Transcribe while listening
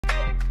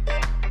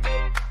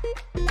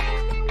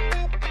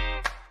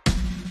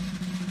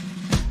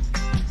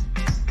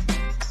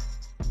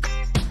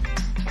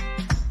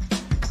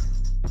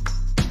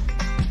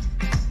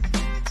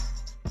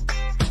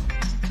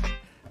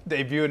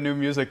Debuting new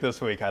music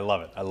this week. I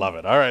love it. I love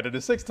it. All right, it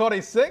is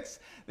 6:26.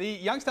 The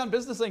Youngstown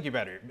Business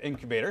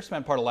Incubator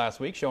spent part of last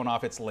week showing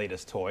off its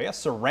latest toy, a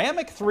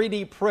ceramic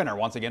 3D printer,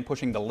 once again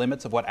pushing the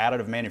limits of what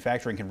additive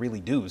manufacturing can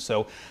really do.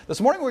 So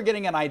this morning we're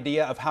getting an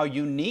idea of how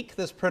unique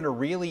this printer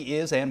really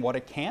is and what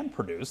it can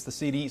produce. The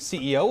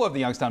CEO of the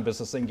Youngstown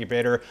Business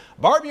Incubator,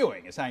 Barb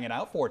Ewing, is hanging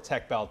out for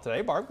Tech Belt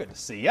today. Barb, good to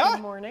see you. Good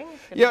morning.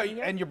 Good to be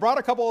here. And you brought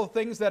a couple of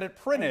things that it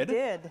printed. I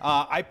did.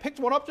 I picked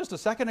one up just a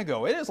second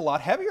ago. It is a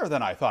lot heavier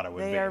than I thought it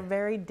would be. They are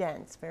very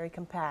dense, very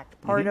compact.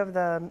 Part of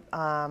the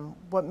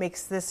what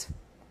makes this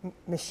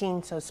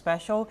machine so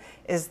special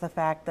is the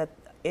fact that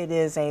it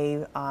is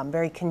a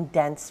very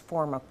condensed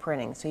form of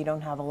printing, so you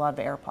don't have a lot of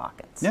air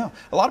pockets. Yeah,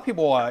 a lot of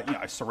people,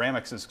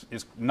 ceramics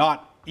is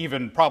not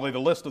even probably the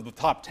list of the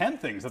top 10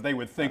 things that they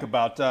would think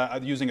about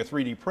using a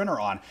 3D printer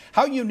on.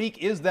 How unique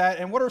is that,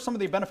 and what are some of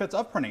the benefits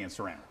of printing in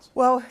ceramics?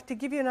 Well, to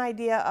give you an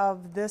idea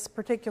of this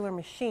particular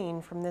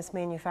machine from this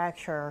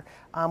manufacturer,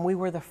 we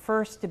were the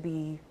first to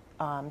be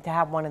to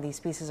have one of these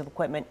pieces of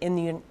equipment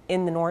in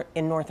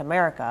North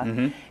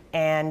America,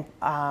 and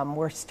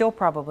we're still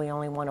probably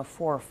only one of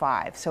 4 or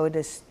 5. So it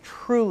is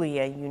truly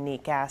a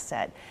unique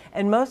asset.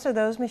 And most of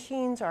those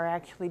machines are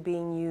actually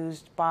being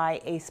used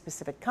by a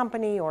specific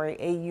company or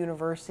a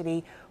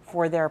university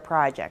for their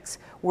projects.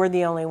 We're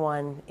the only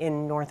one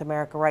in North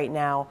America right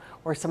now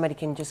where somebody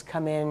can just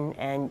come in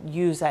and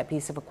use that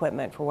piece of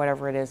equipment for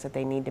whatever it is that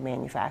they need to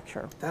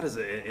manufacture. That is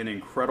an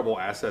incredible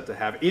asset to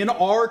have in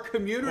our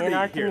community. In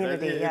our here.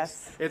 community,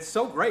 yes. It's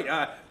so great.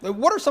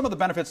 What are some of the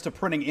benefits to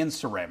printing in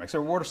ceramics,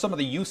 or what are some of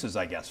the uses,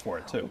 I guess, for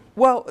it too?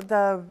 Well,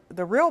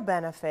 the real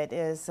benefit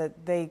is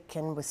that they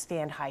can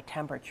withstand high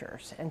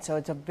temperatures, and so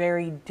it's a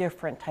very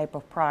different type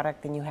of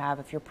product than you have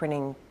if you're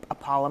printing a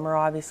polymer,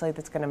 obviously,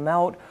 that's going to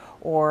melt,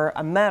 or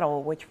a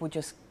metal, which would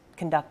just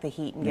conduct the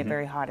heat and get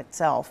very hot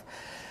itself.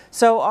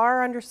 So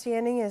our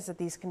understanding is that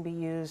these can be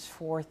used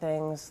for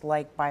things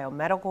like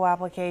biomedical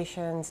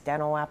applications,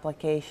 dental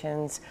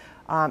applications.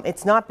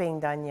 It's not being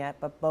done yet,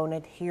 but bone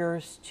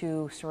adheres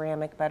to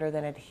ceramic better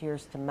than it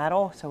adheres to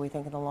metal. So we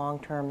think in the long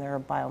term there are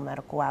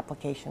biomedical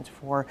applications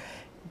for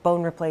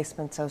bone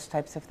replacements, those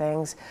types of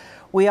things.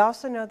 We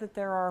also know that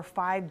there are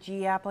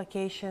 5G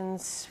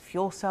applications,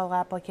 fuel cell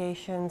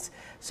applications.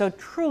 So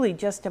truly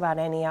just about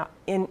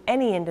in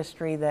any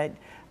industry that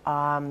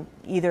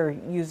either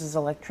uses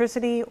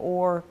electricity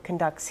or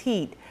conducts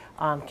heat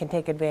can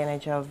take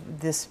advantage of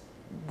this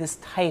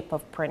type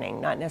of printing.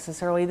 Not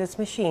necessarily this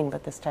machine,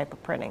 but this type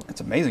of printing.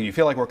 It's amazing. You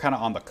feel like we're kind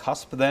of on the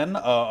cusp then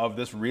of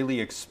this really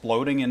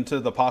exploding into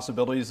the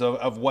possibilities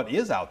of what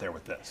is out there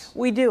with this.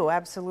 We do,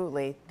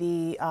 absolutely.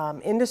 The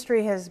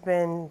industry has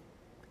been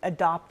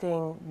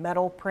adopting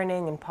metal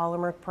printing and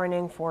polymer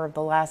printing for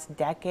the last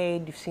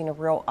decade. You've seen a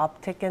real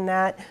uptick in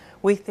that.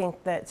 We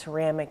think that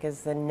ceramic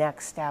is the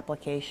next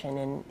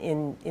application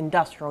in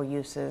industrial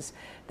uses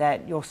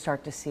that you'll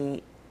start to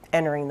see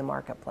entering the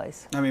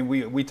marketplace. I mean,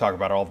 we talk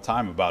about it all the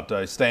time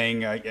about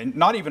staying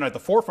not even at the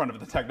forefront of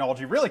the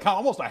technology, really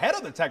almost ahead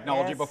of the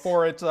technology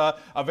before it's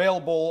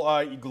available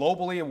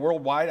globally and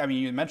worldwide. I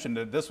mean, you mentioned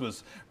that this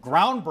was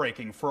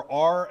groundbreaking for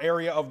our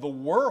area of the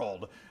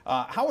world.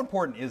 How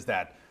important is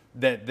that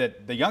the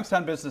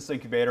Youngstown Business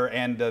Incubator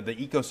and the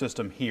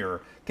ecosystem here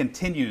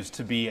continues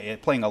to be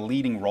playing a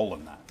leading role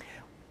in that?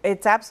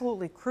 It's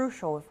absolutely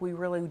crucial if we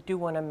really do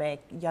want to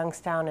make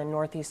Youngstown and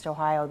Northeast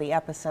Ohio the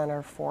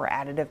epicenter for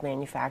additive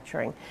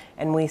manufacturing.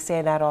 And we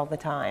say that all the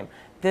time.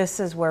 This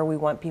is where we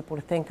want people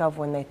to think of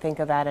when they think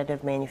of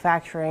additive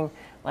manufacturing,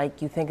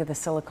 like you think of the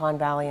Silicon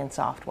Valley in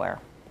software.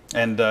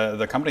 And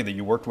the company that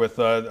you worked with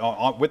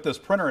this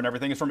printer and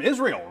everything is from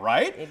Israel,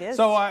 right? It is.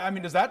 So, I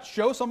mean, does that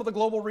show some of the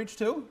global reach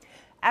too?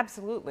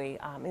 Absolutely.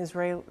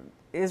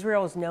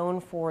 Israel is known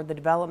for the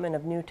development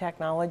of new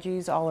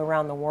technologies all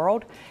around the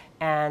world,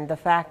 and the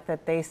fact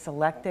that they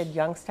selected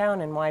Youngstown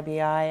and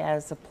YBI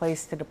as a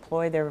place to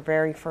deploy their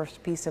very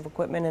first piece of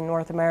equipment in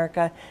North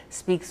America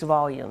speaks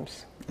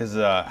volumes.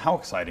 How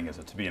exciting is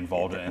it to be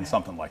involved in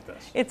something like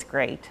this? It's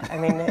great. I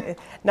mean,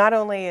 not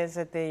only is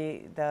it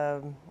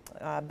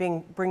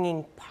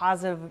bringing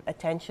positive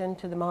attention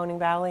to the Mahoning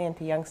Valley and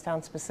to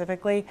Youngstown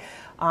specifically,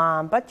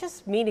 but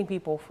just meeting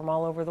people from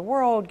all over the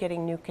world,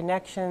 getting new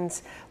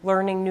connections,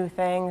 learning new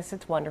things.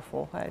 It's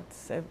wonderful.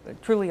 It's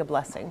truly a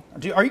blessing.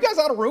 Are you guys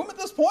out of room at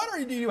this point,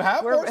 or do you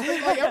have more?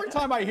 Like every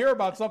time I hear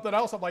about something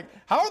else, I'm like,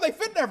 how are they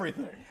fitting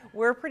everything?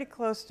 We're pretty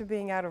close to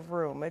being out of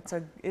room. It's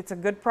a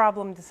good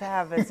problem to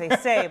have, as they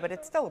say, but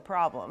it's still a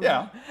problem.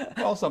 Yeah,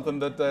 well, something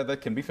that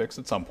can be fixed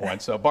at some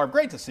point. So, Barb,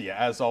 great to see you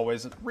as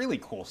always. Really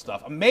cool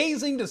stuff.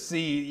 Amazing to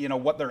see,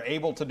 what they're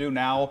able to do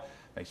now.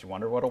 Makes you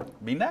wonder what'll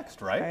be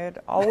next, right?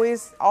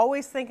 Always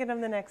thinking of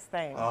the next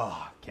thing.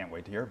 Oh, can't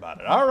wait to hear about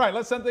it. All right,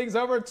 let's send things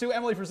over to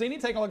Emily Frazzini.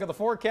 Take a look at the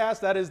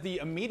forecast. That is the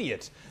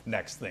immediate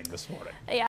next thing this morning. Yeah.